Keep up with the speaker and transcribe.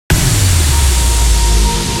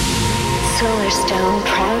Solarstone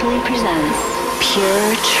proudly presents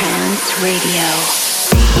Pure Trance Radio.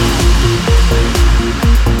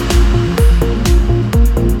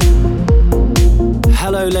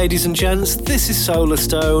 Hello ladies and gents, this is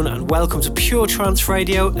Solarstone and welcome to Pure Trance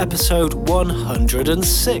Radio episode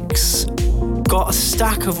 106. Got a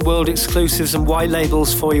stack of world exclusives and white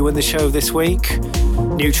labels for you in the show this week.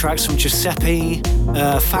 New tracks from Giuseppe,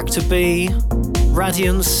 Factor B,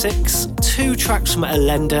 Radiance 6, 2 tracks from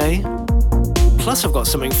Elende. Plus I've got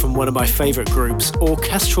something from one of my favourite groups,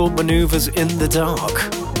 Orchestral Manoeuvres in the Dark.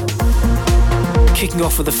 Kicking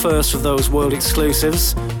off with the first of those world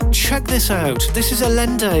exclusives, check this out. This is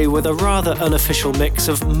Elende with a rather unofficial mix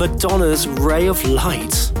of Madonna's Ray of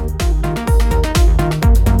Light.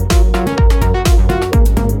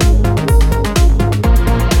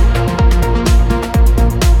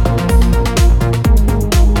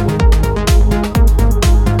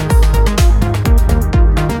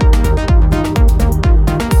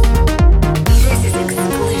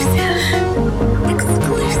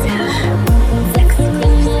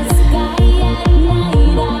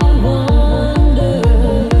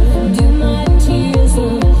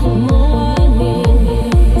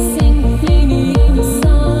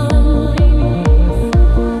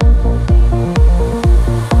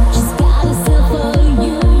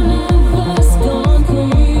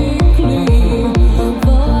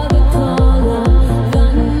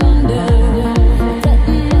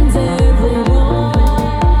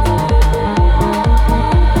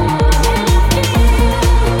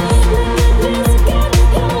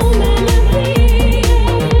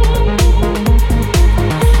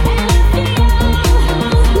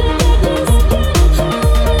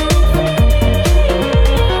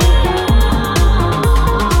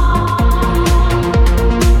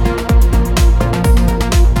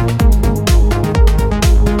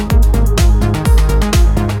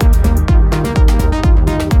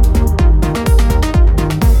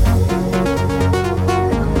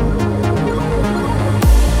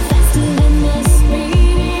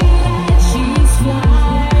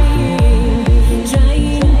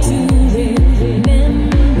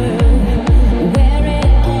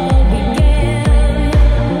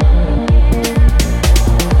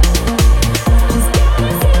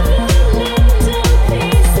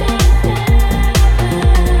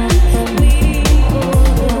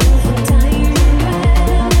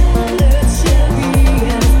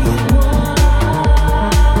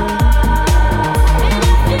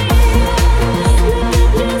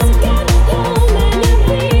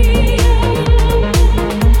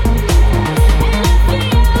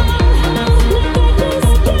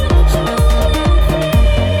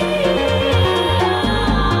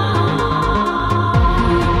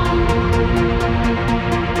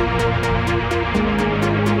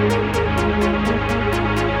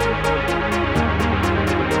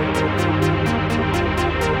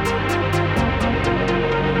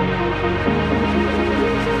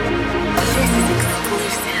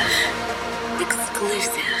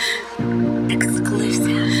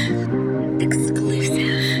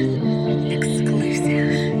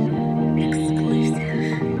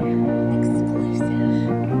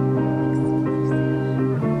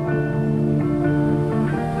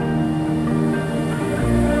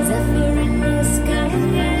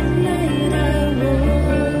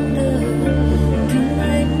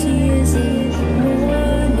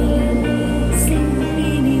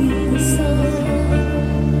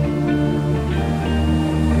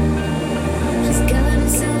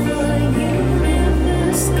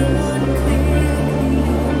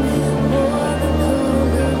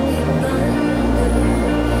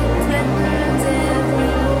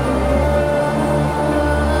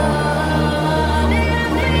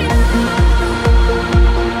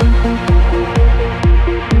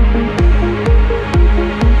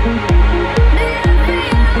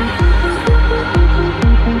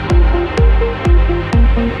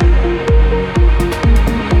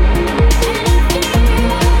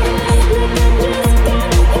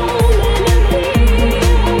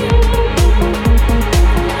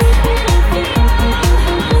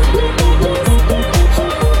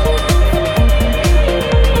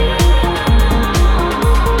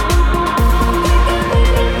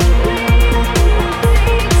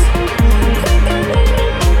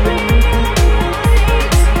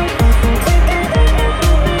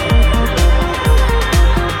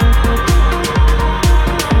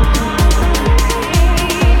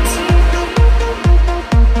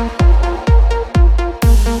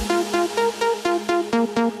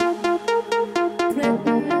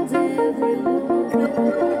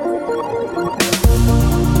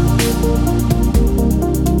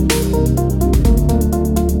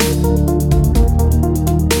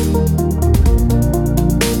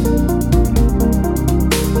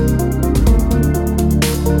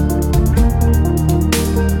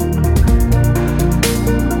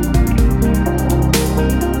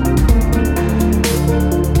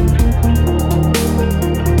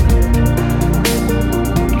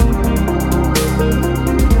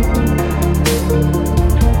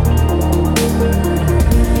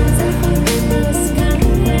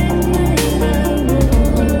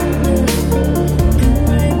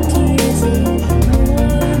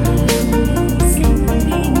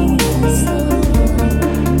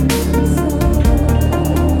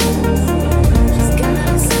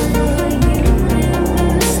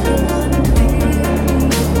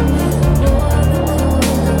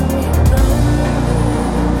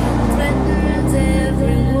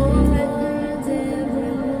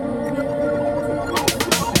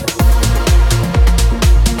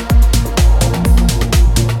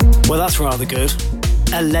 Well, that's rather good.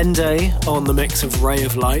 Elende on the mix of Ray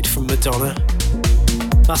of Light from Madonna.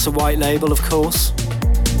 That's a white label, of course.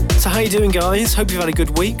 So how you doing, guys? Hope you've had a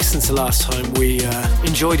good week since the last time we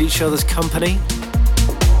enjoyed each other's company.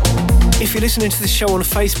 If you're listening to the show on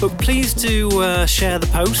Facebook, please do share the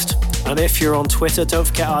post. And if you're on Twitter, don't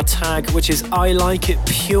forget our tag, which is I Like It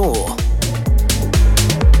Pure.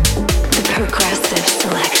 The Progressive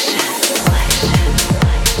Selection.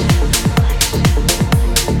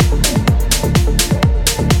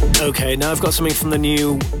 Okay, now I've got something from the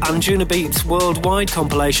new Anjunabeats Worldwide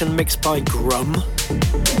compilation mixed by Grum.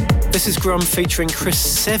 This is Grum featuring Chris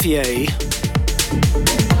Sevier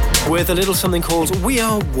with a little something called We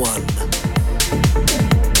Are One.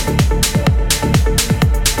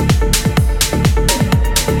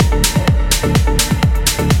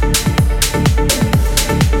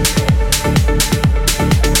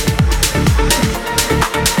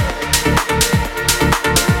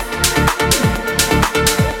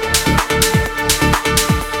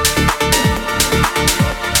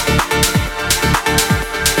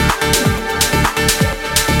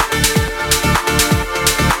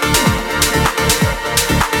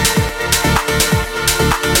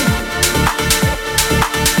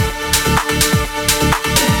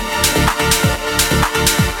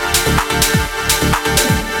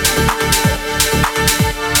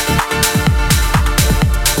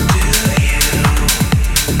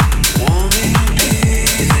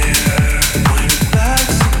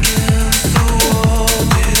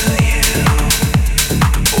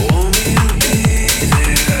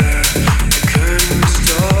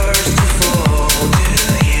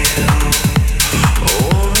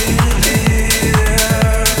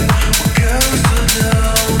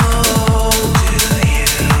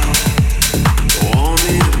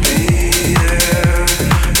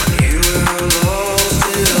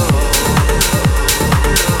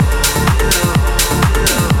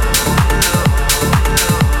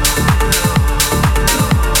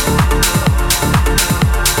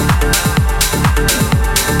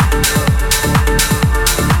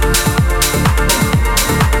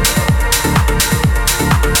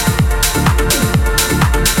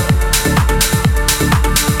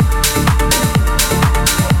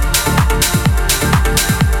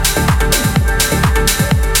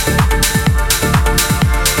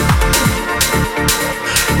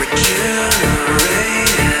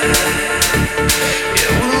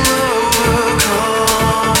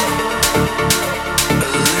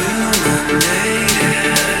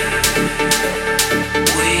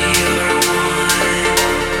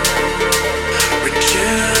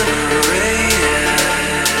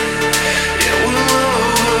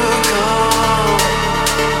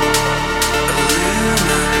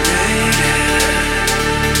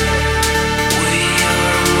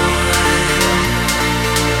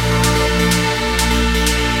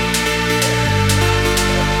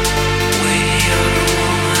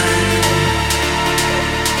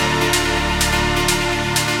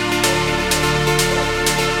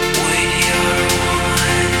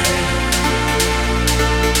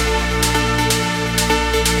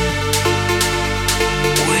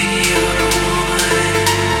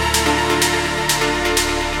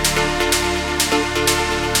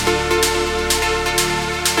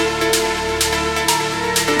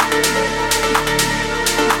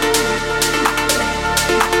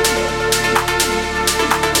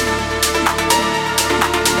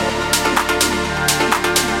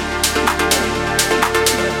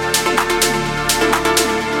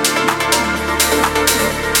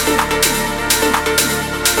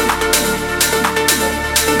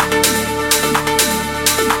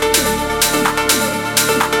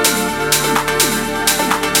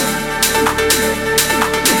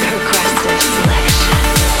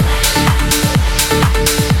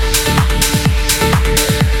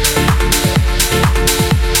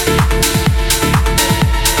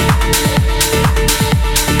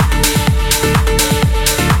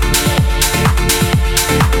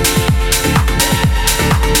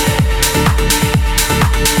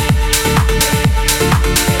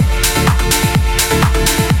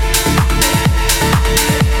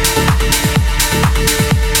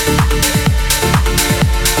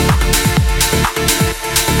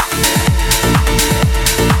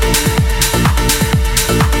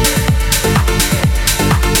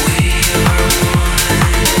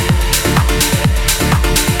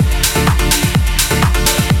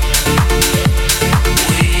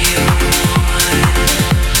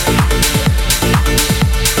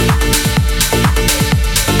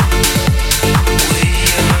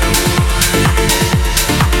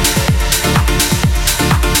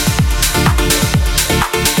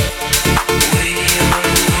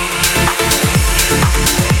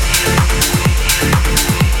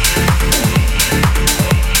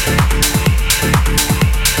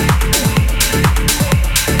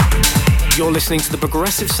 listening to the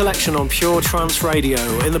Progressive Selection on Pure Trance Radio.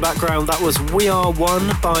 In the background, that was We Are One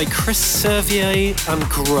by Chris Servier and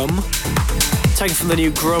Grum, taken from the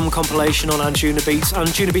new Grum compilation on Anjunabeats.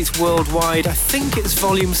 Anjunabeats Worldwide, I think it's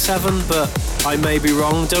volume 7, but I may be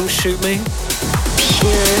wrong, don't shoot me.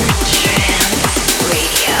 Pure Trance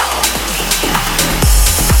Radio.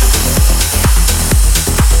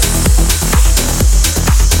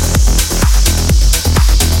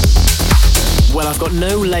 Well, I've got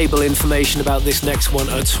no label information about this next one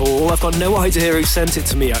at all. I've got no idea who sent it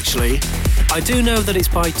to me, actually. I do know that it's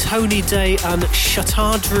by Tony Day and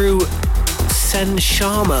Shatadru Sen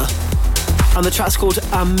Sharma, and the track's called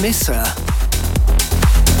Amissa.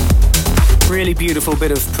 Really beautiful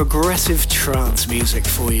bit of progressive trance music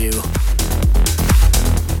for you.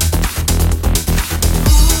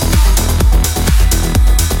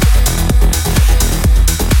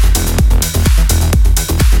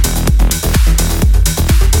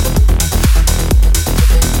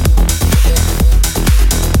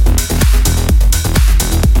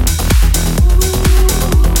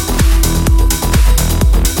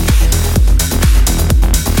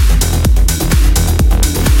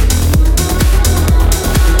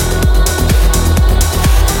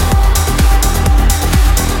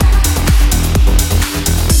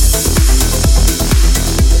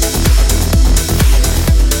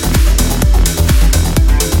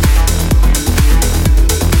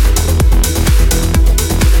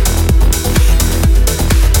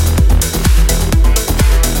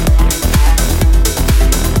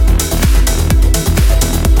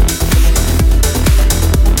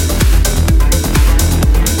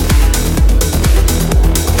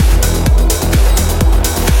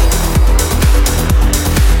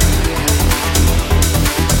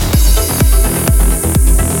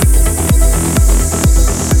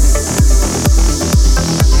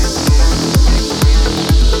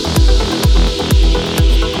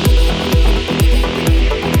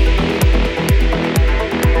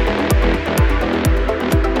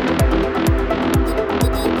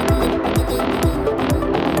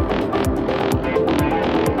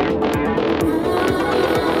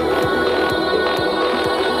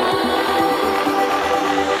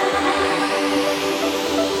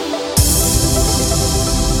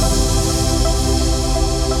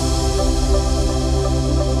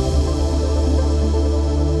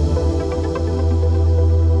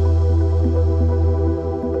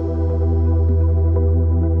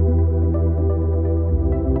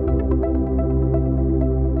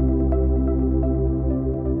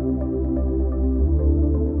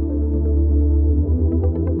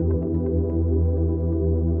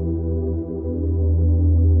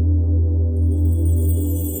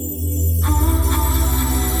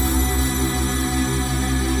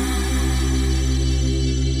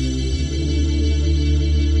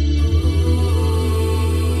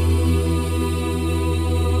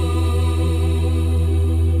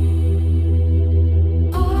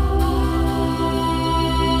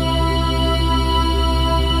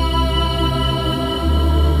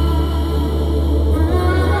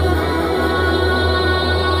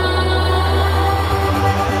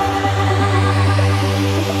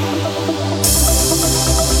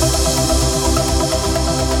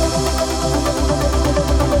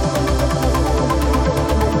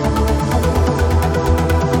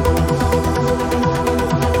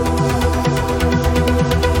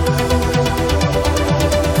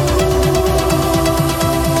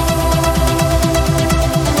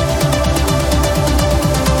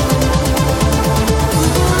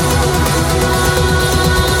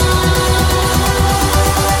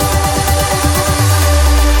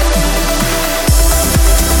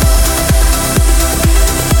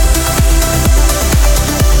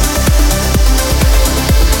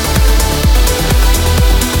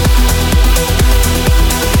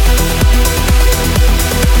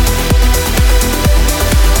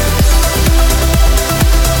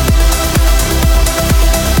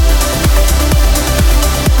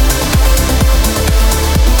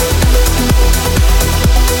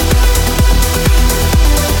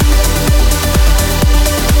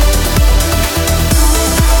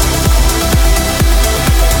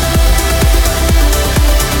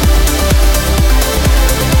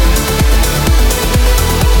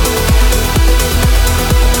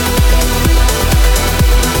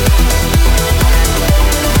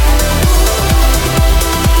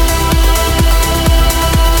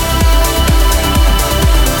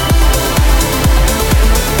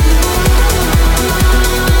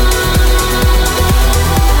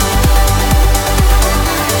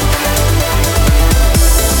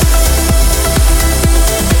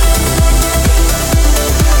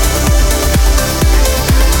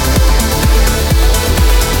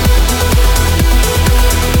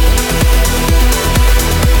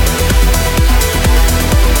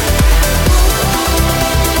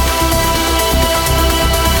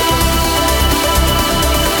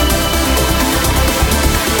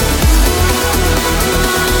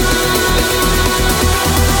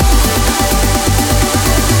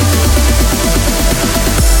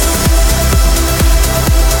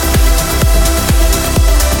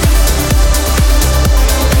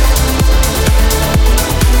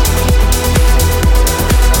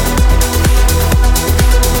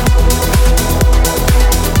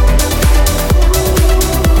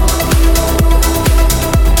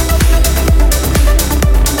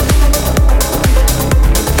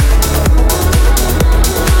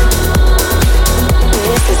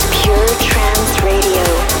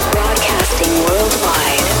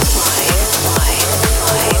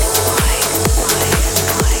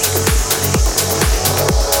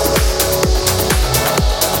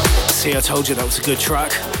 See, I told you that was a good track.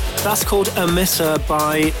 That's called Amissa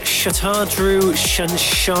by Shatadru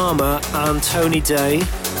Shanshama and Tony Day.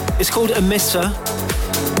 It's called Amissa,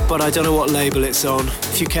 but I don't know what label it's on.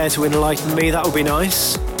 If you care to enlighten me, that would be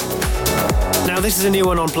nice. Now this is a new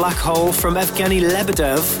one on Black Hole from Evgeny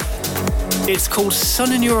Lebedev. It's called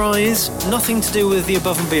Sun in Your Eyes, nothing to do with the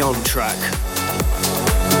Above and Beyond track.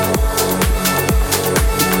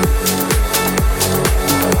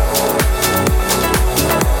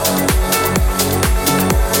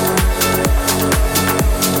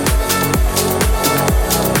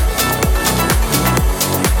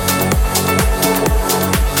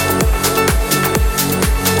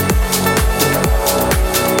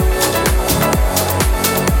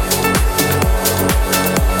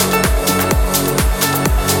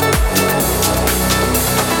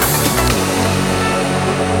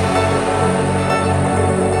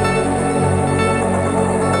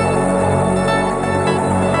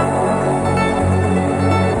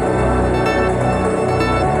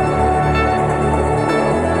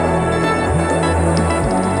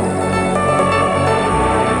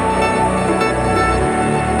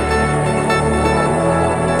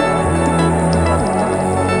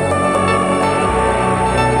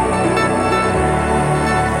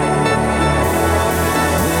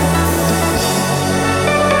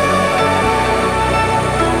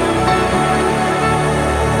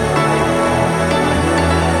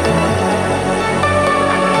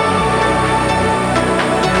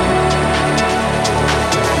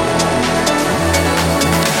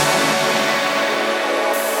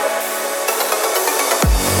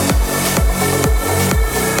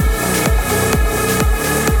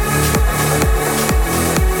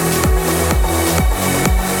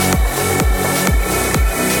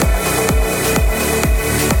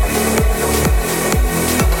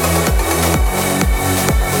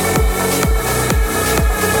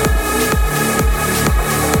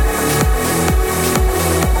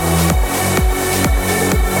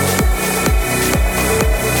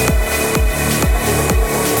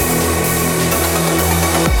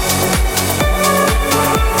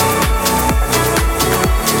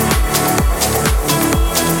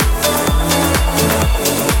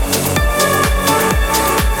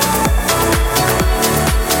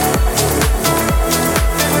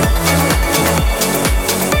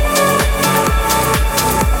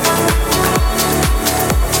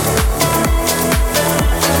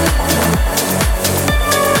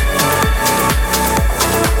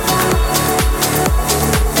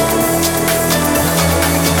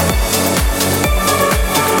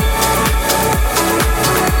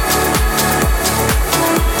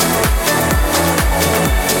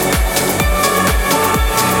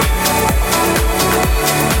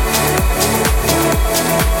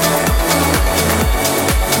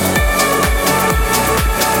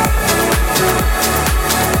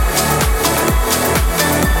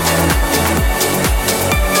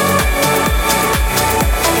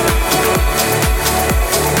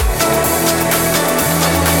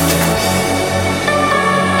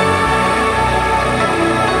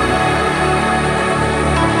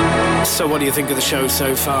 So what do you think of the show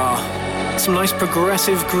so far? Some nice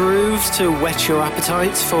progressive grooves to whet your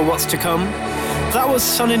appetites for what's to come. That was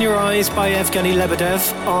Sun in Your Eyes by Evgeny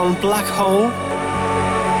Lebedev on Black Hole.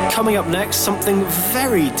 Coming up next, something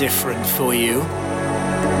very different for you.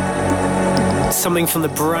 Something from the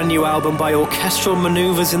brand new album by Orchestral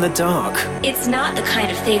Maneuvers in the Dark. It's not the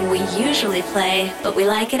kind of thing we usually play, but we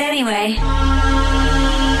like it anyway.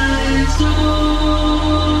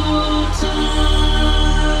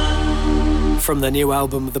 From their new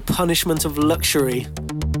album, The Punishment of Luxury,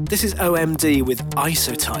 this is OMD with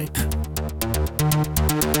Isotype.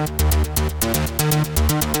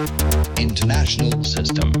 International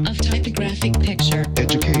System of Typographic Picture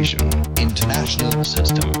Education. International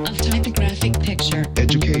System of Typographic Picture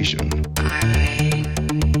Education.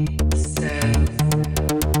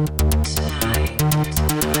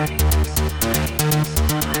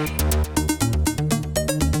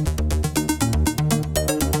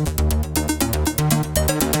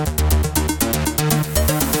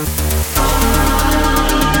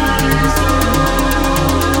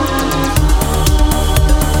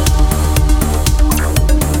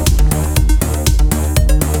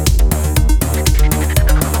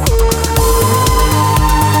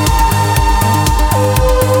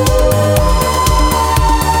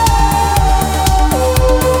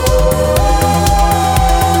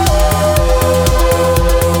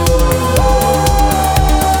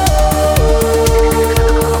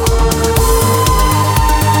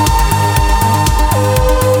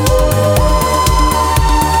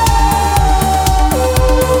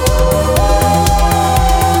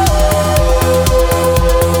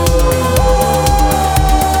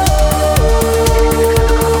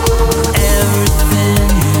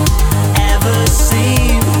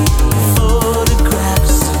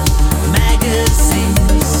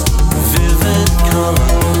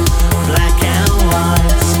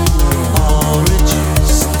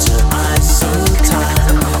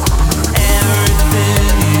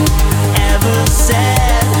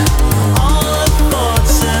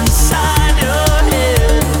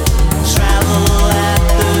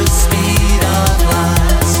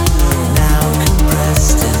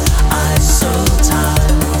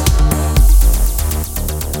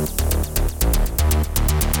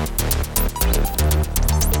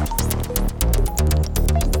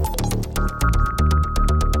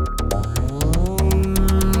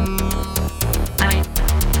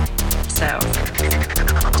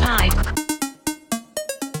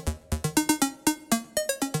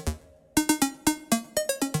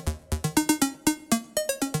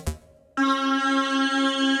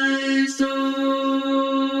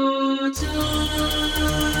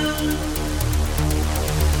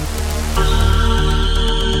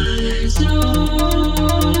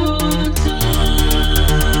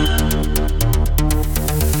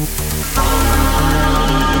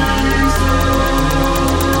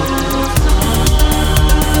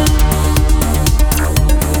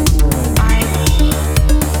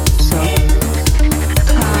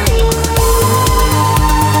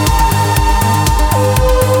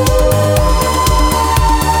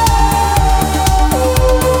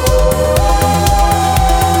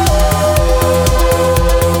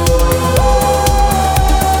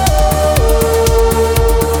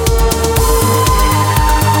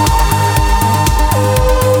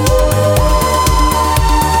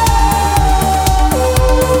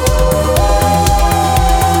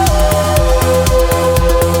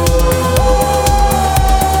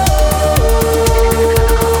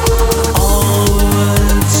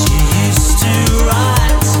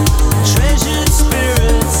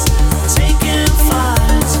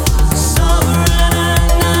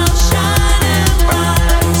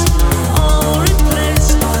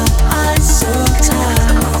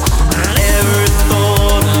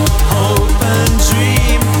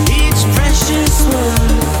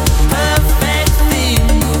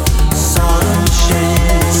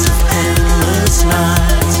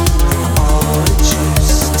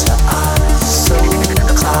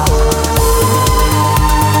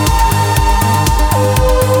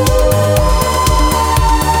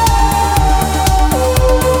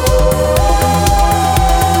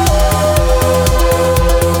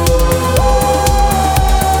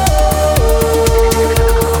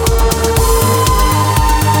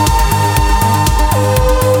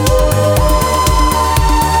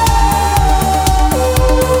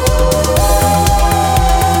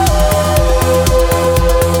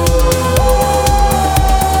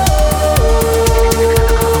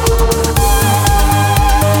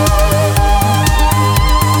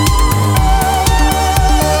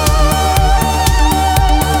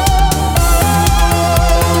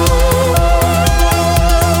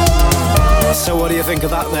 think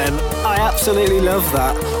of that then? I absolutely love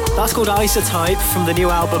that. That's called Isotype from the new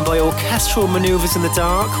album by Orchestral Maneuvers in the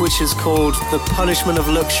Dark, which is called The Punishment of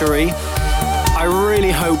Luxury. I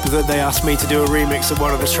really hope that they ask me to do a remix of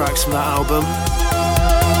one of the tracks from that album.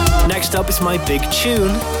 Next up is my big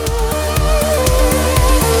tune.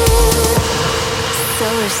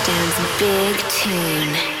 Solarstone's big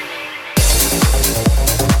tune.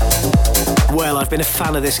 Well, I've been a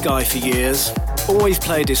fan of this guy for years. Always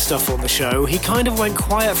played his stuff on the show. He kind of went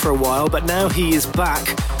quiet for a while, but now he is back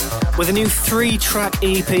with a new 3-track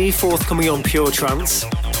EP forthcoming on Pure Trance.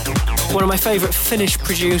 One of my favourite Finnish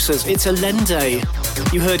producers, it's Allende.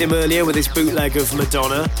 You heard him earlier with his bootleg of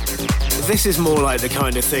Madonna. This is more like the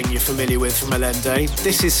kind of thing you're familiar with from Allende.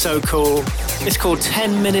 This is so cool. It's called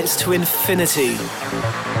 10 Minutes to Infinity.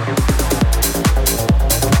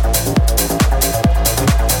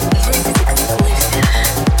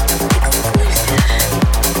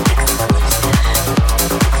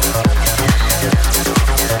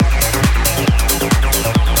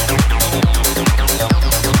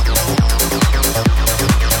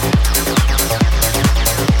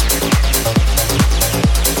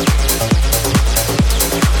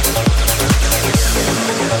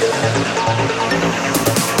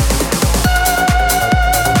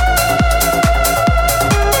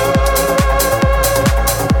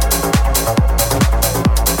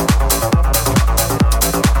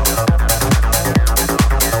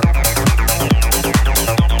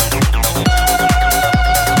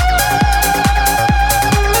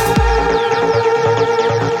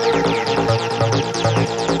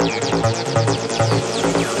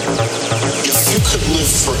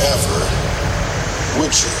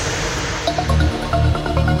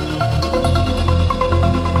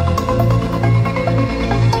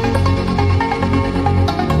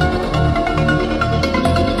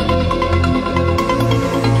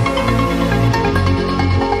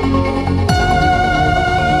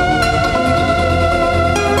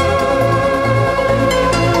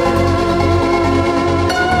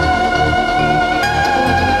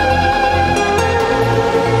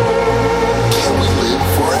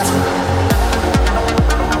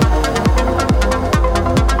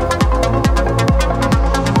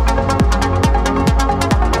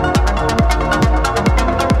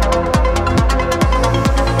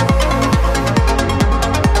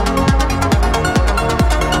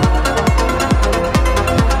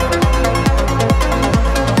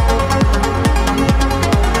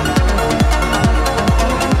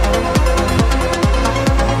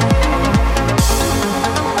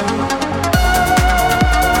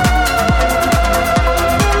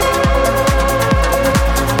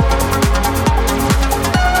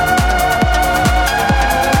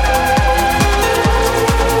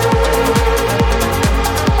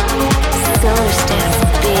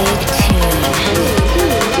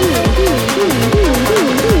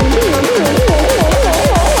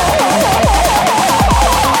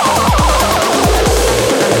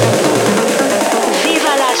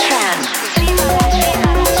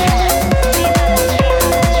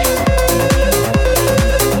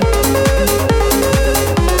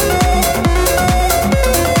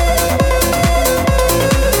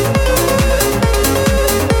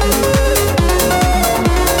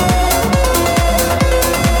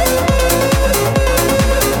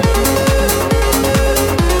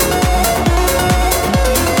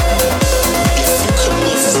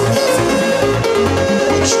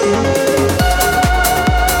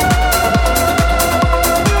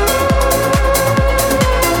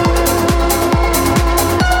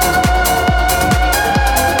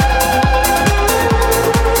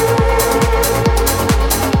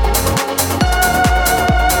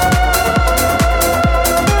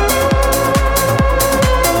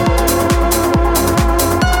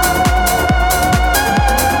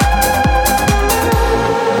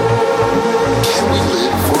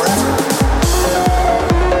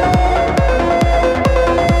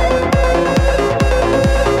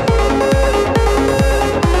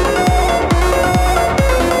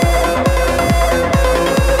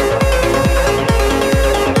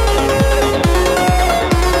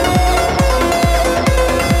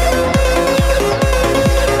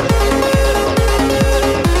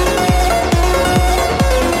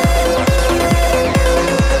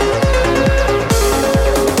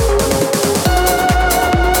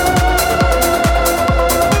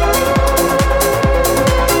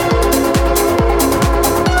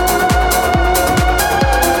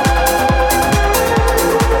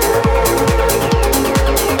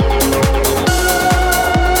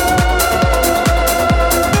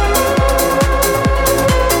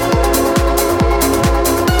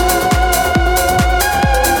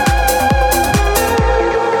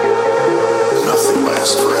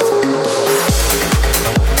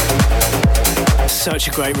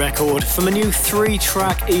 Such a great record from a new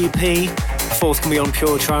 3-track EP, forthcoming on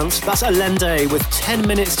Pure Trance. That's Allende with 10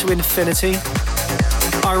 Minutes to Infinity.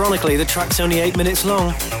 Ironically, the track's only 8 minutes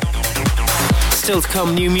long. Still to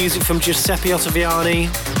come, new music from Giuseppe Ottaviani,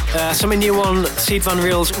 something new on Sied van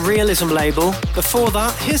Riel's Realism label. Before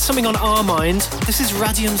that, here's something on Our Mind. This is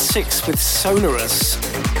Radium 6 with Sonorous.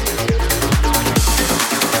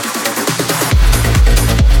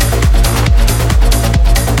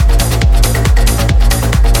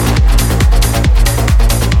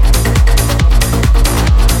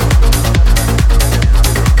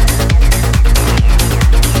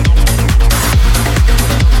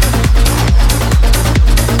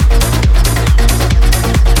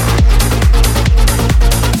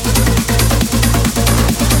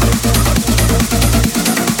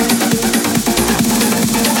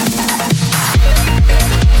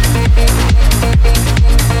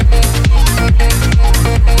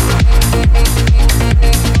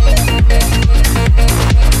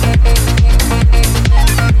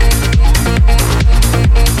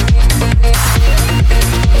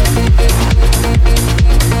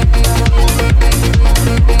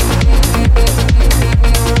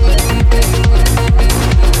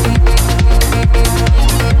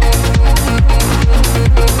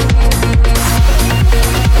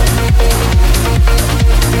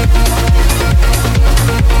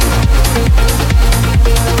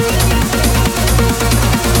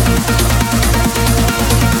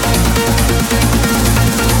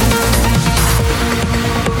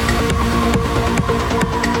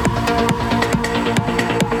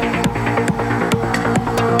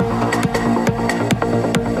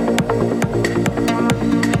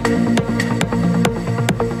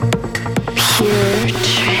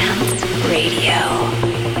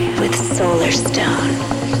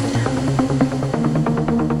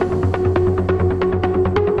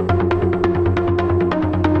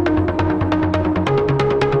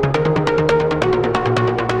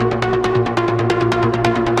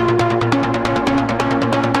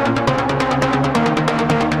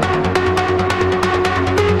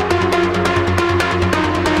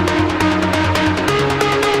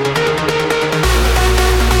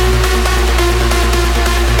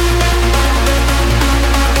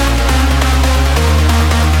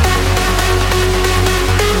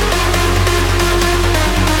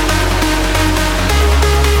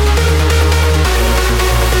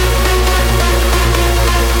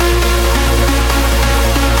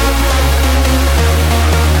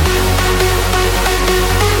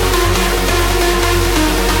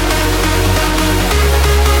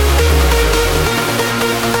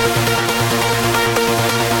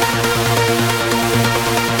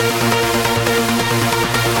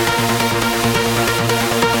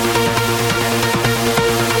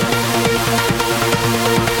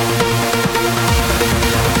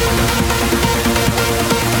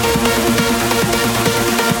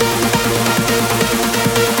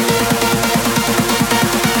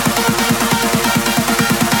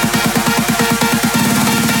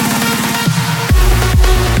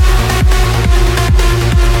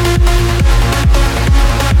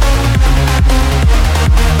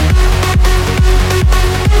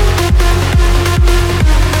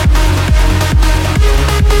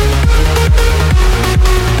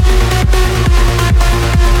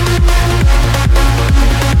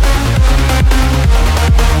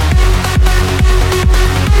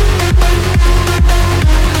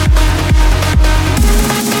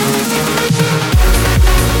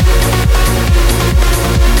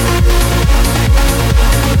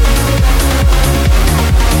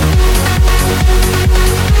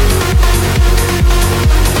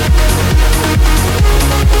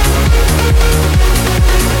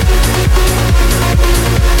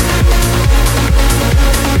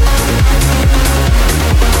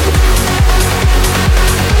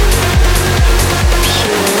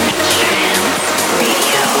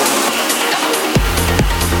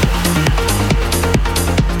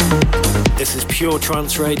 Pure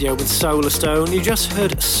Trance Radio with Solarstone. You just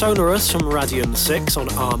heard Sonorous from Radium 6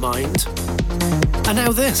 on Our Mind. And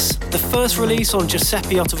now this, the first release on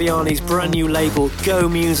Giuseppe Ottaviani's brand new label, Go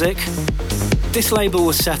Music. This label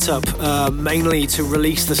was set up mainly to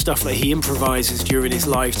release the stuff that he improvises during his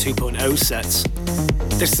live 2.0 sets.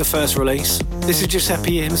 This is the first release. This is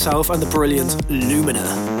Giuseppe himself and the brilliant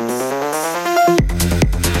Lumina.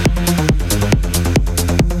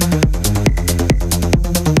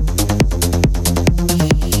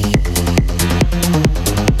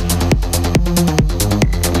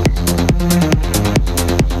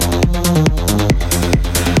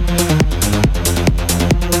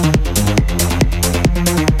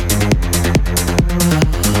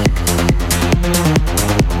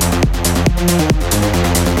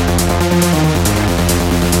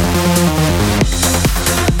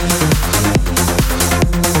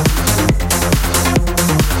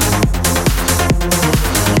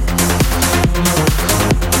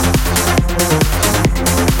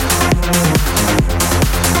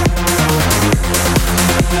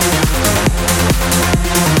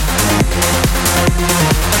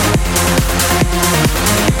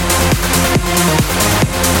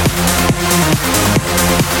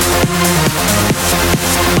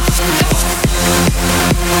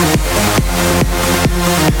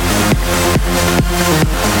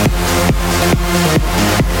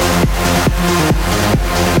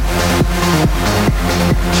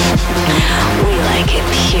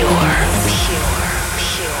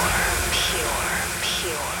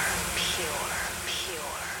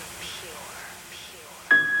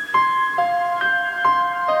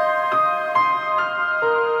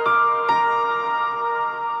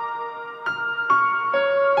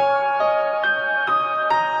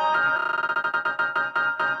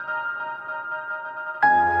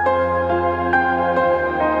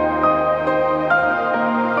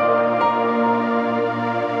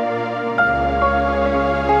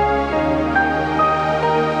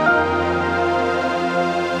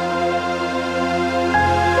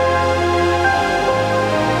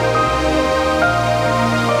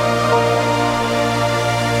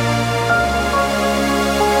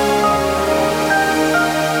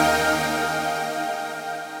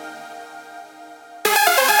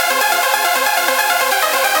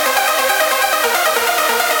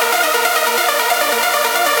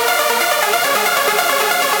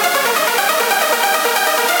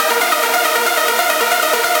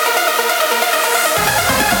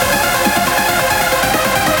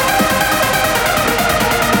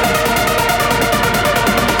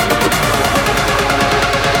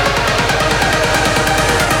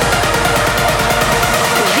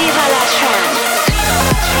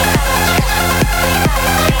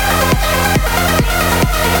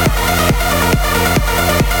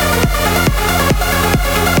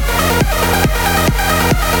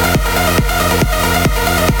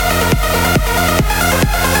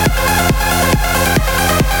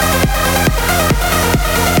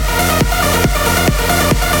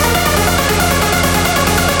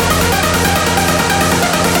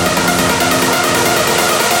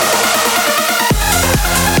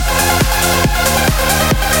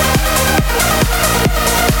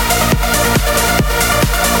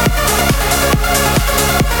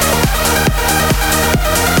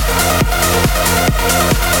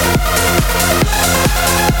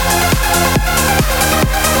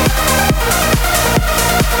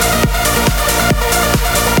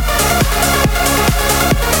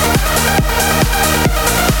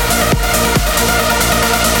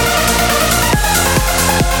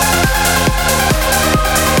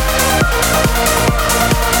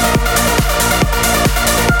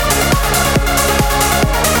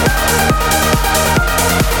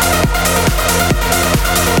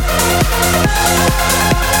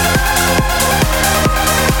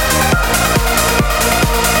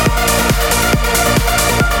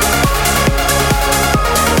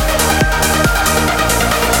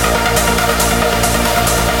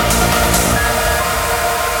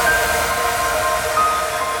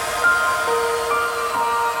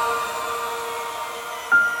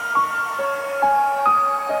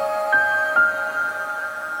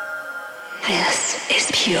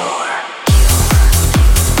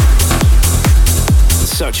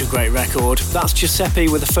 Such a great record. That's Giuseppe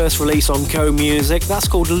with the first release on Go Music. That's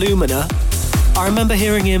called Lumina. I remember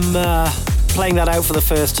hearing him playing that out for the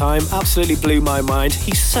first time. Absolutely blew my mind.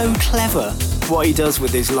 He's so clever what he does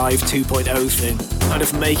with his Live 2.0 thing. Kind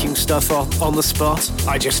of making stuff on the spot.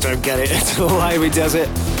 I just don't get it at all how he does it.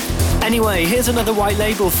 Anyway, here's another white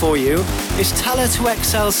label for you. It's Talla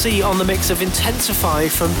 2XLC on the mix of Intensify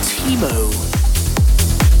from Timo.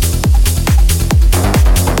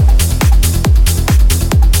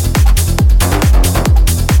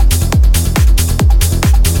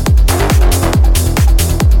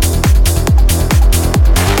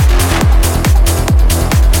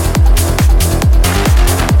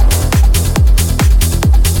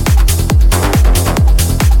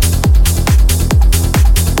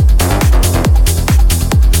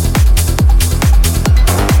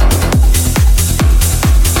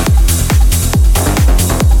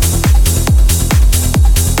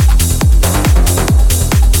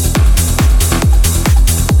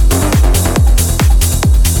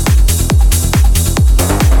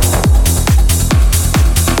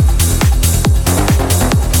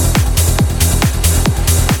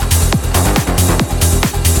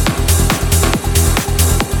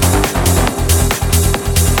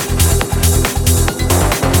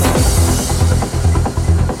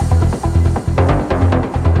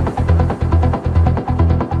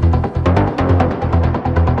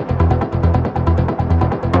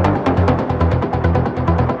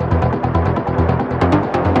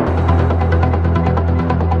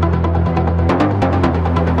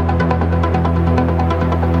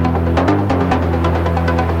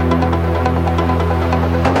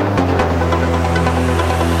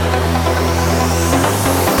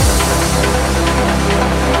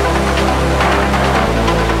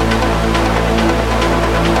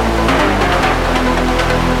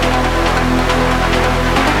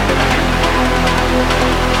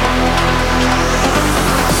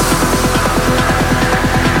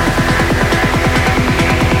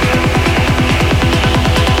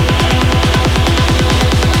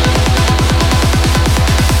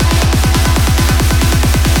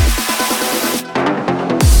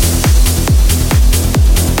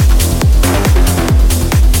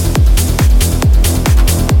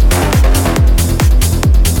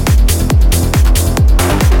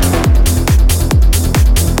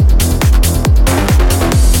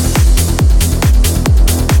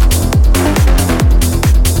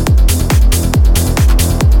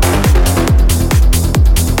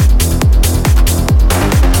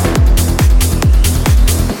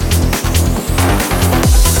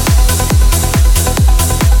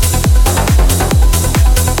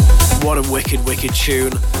 wicked, wicked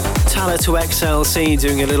tune. Tala to XLC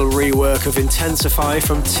doing a little rework of Intensify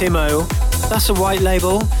from Timo. That's a white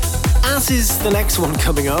label. As is the next one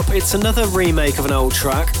coming up. It's another remake of an old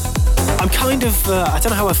track. I'm kind of, I don't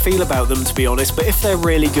know how I feel about them, to be honest, but if they're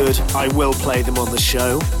really good, I will play them on the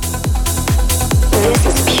show. This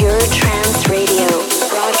is Pure Trance Radio,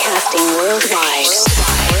 broadcasting worldwide.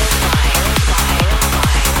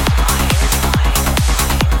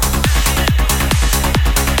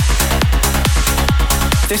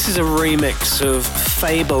 This is a remix of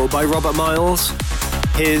Fable by Robert Miles.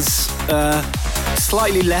 His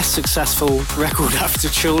slightly less successful record after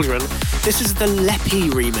Children. This is the Leppy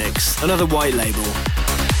remix, another white label.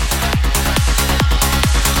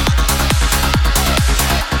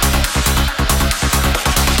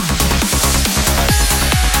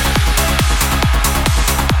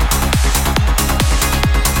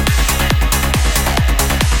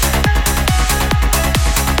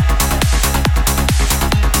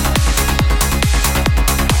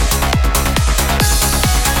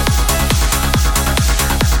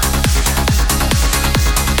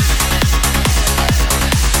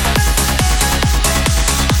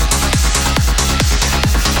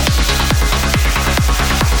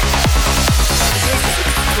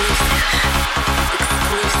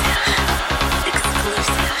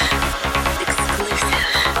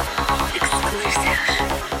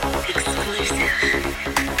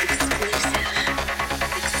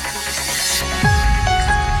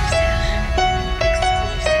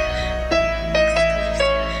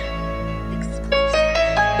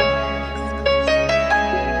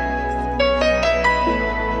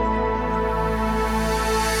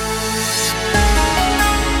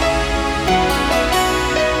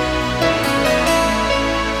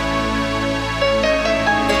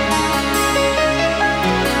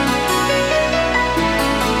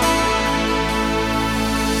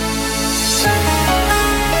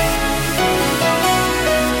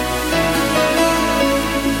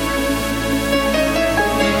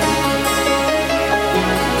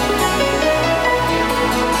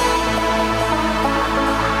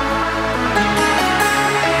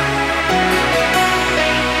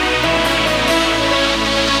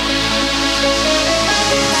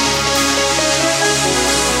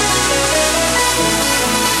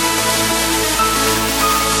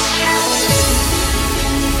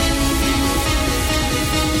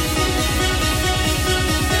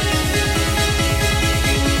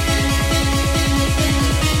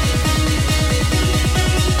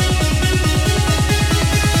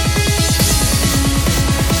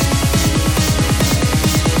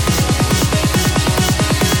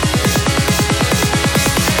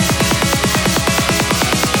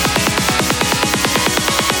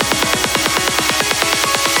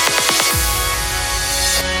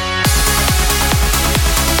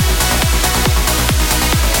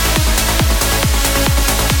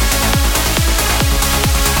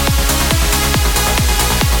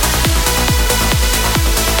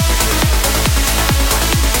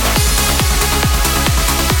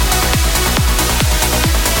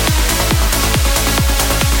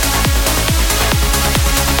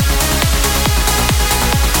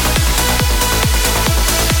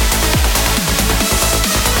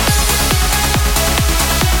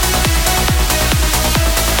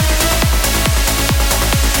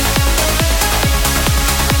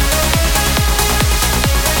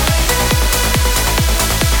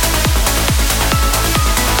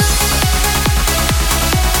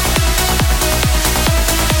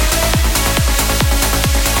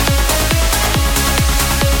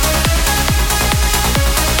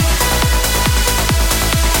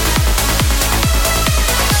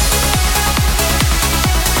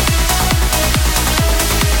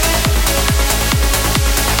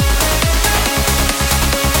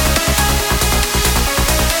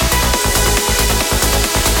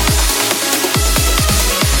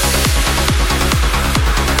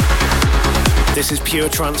 This is Pure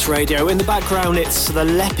Trance Radio. In the background, it's the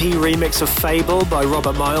Leppy remix of Fable by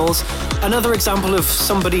Robert Miles. Another example of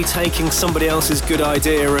somebody taking somebody else's good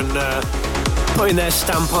idea and putting their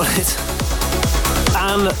stamp on it.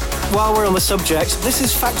 And while we're on the subject, this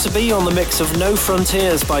is Factor B on the mix of No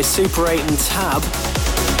Frontiers by Super 8 and Tab.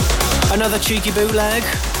 Another cheeky bootleg.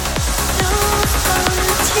 No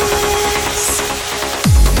frontiers.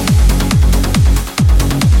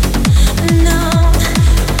 No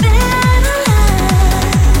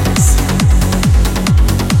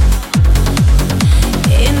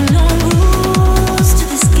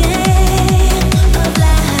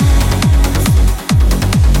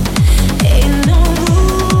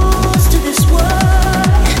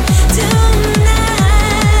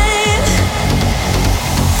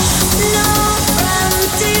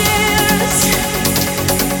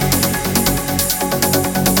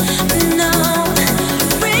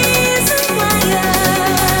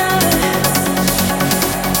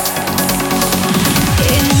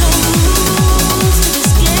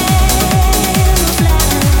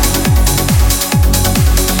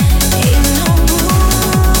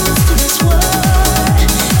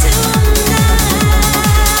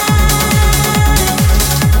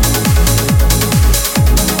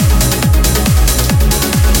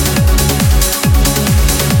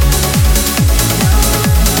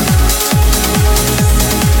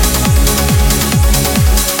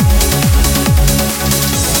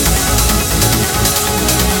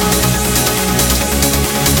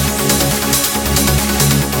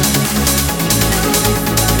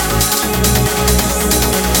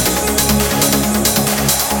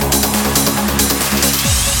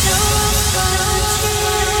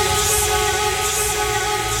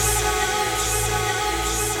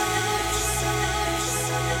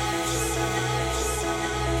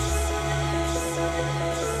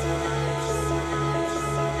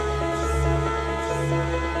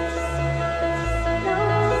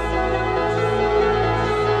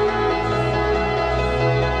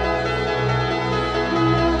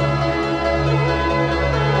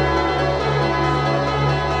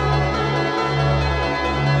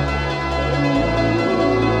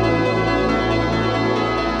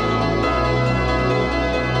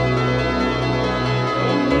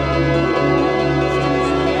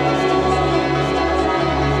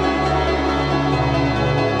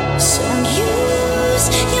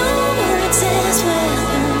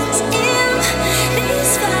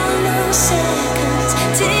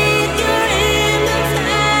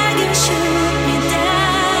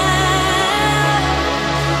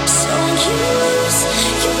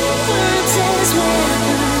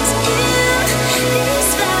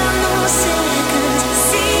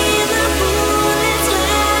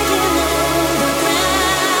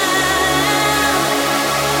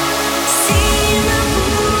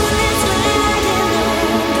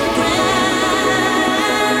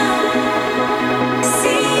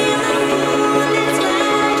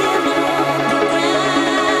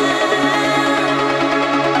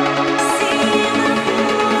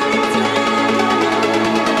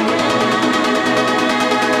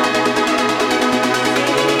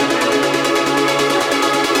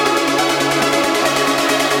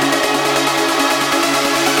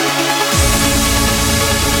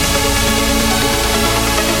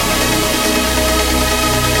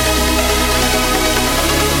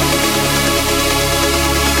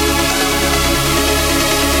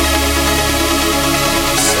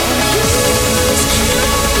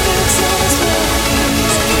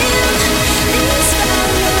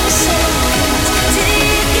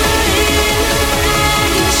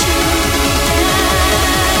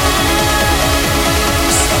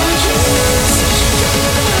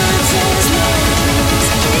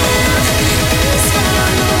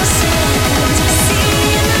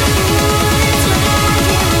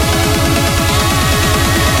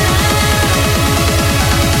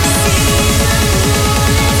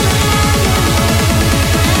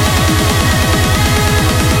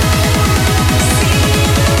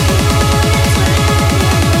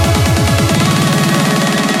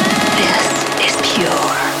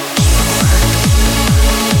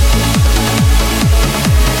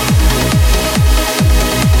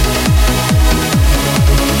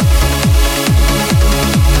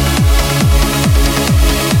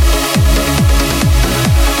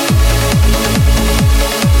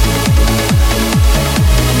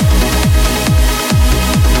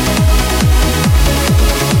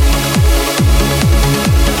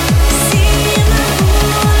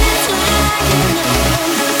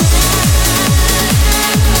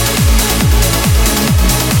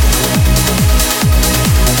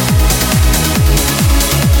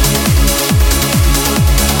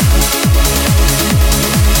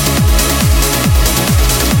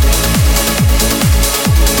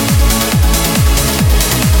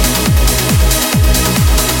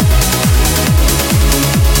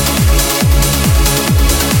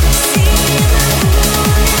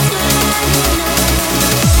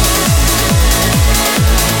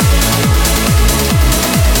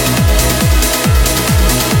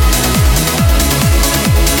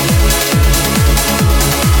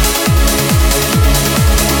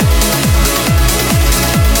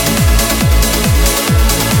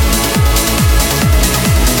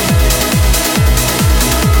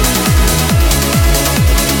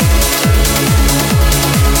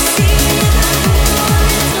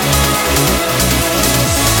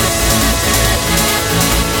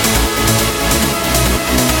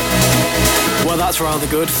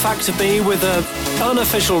rather good. Factor B with an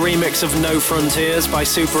unofficial remix of No Frontiers by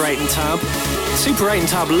Super 8 and Tab. Super 8 and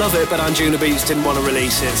Tab love it, but Anjunabeats didn't want to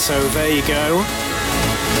release it, so there you go.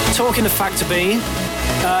 Talking of Factor B,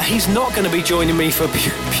 he's not going to be joining me for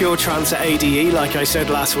Pure Trance at ADE, like I said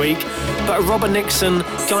last week, but Robert Nixon,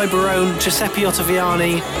 Guy Barone, Giuseppe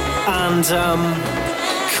Ottaviani, and,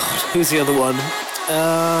 God, who's the other one?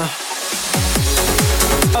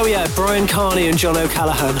 Oh yeah, Brian Carney and John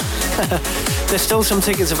O'Callaghan. There's still some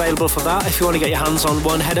tickets available for that. If you want to get your hands on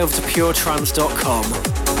one, head over to puretrance.com.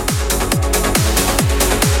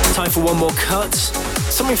 Time for one more cut.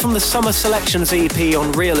 Something from the Summer Selections EP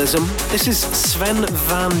on Realism. This is Sven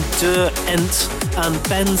van der Ent and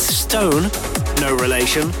Ben Stone, no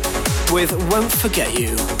relation, with Won't Forget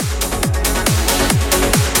You.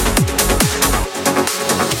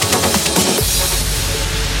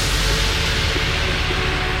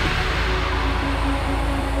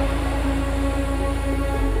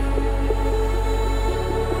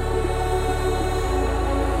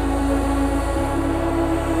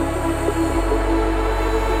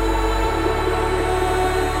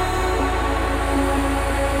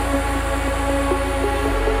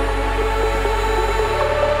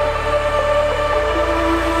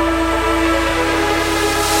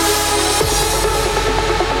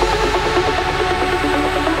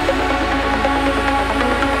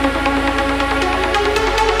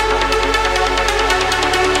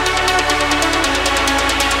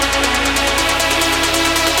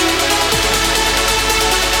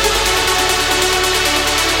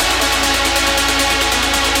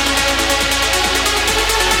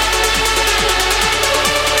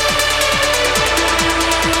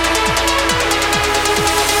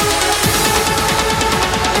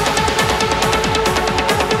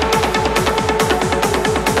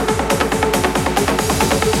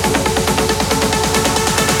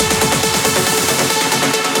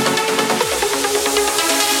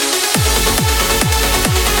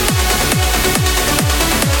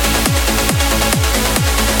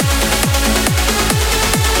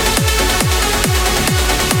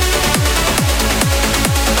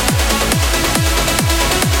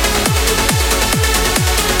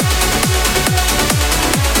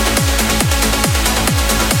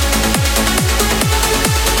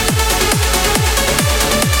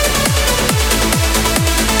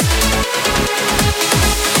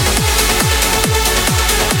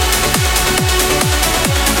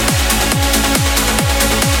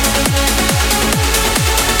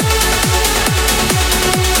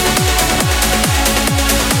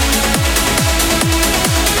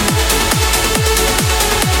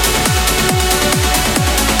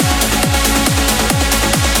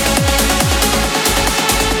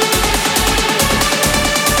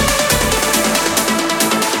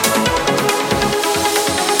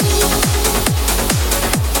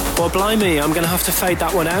 Blimey, I'm going to have to fade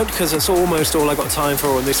that one out because that's almost all I got time for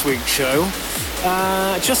on this week's show.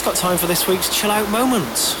 Just got time for this week's Chill Out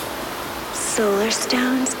Moment.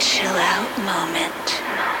 Solarstone's Chill Out Moment.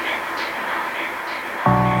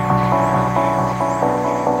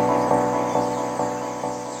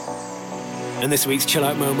 And this week's Chill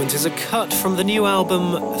Out Moment is a cut from the new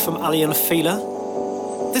album from Ali and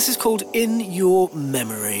Fila. This is called In Your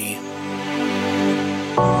Memory.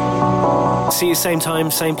 See you same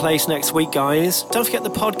time, same place next week, guys. Don't forget the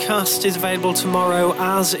podcast is available tomorrow,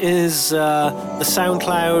 as is the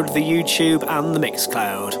SoundCloud, the YouTube, and the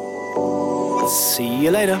Mixcloud. See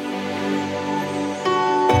you later.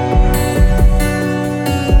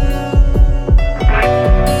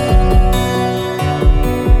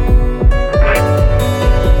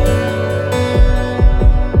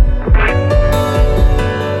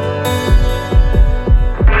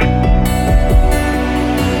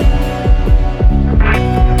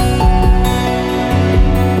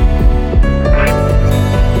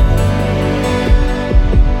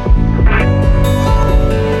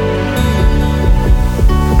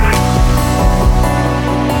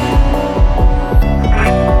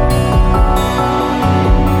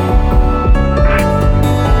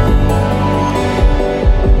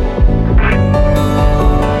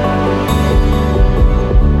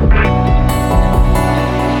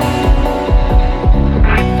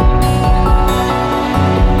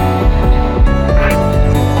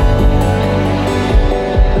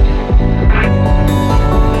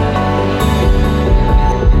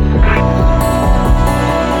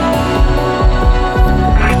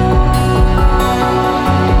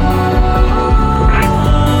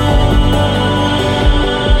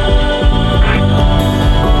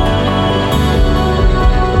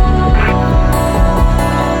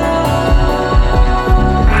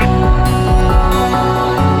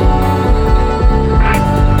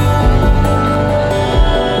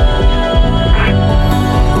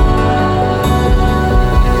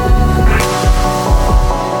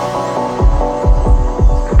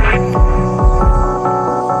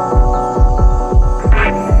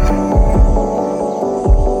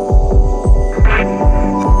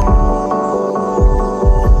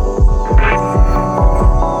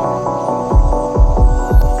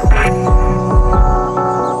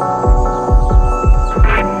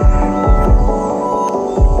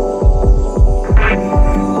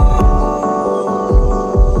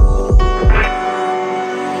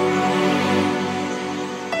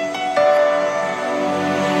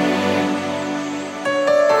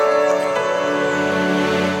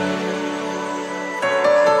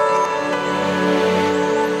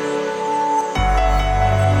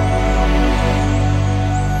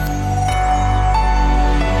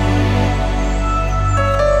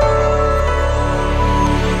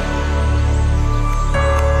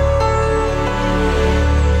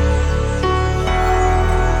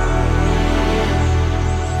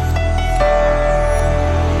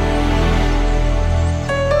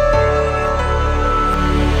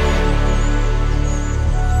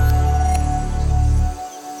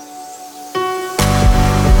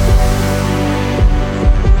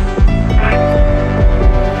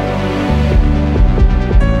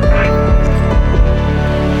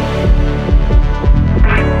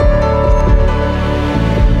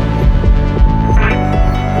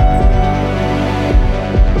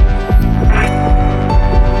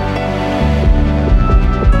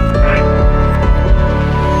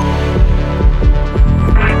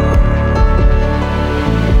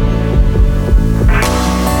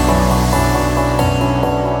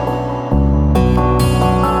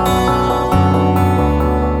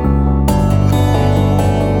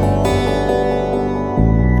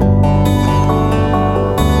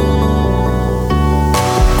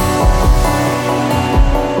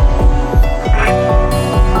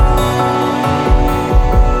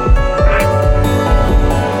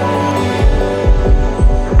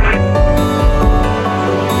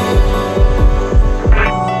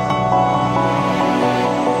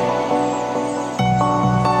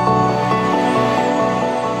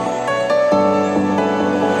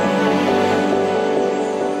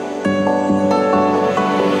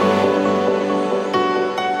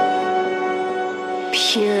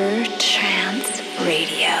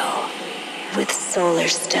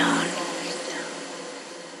 Stone.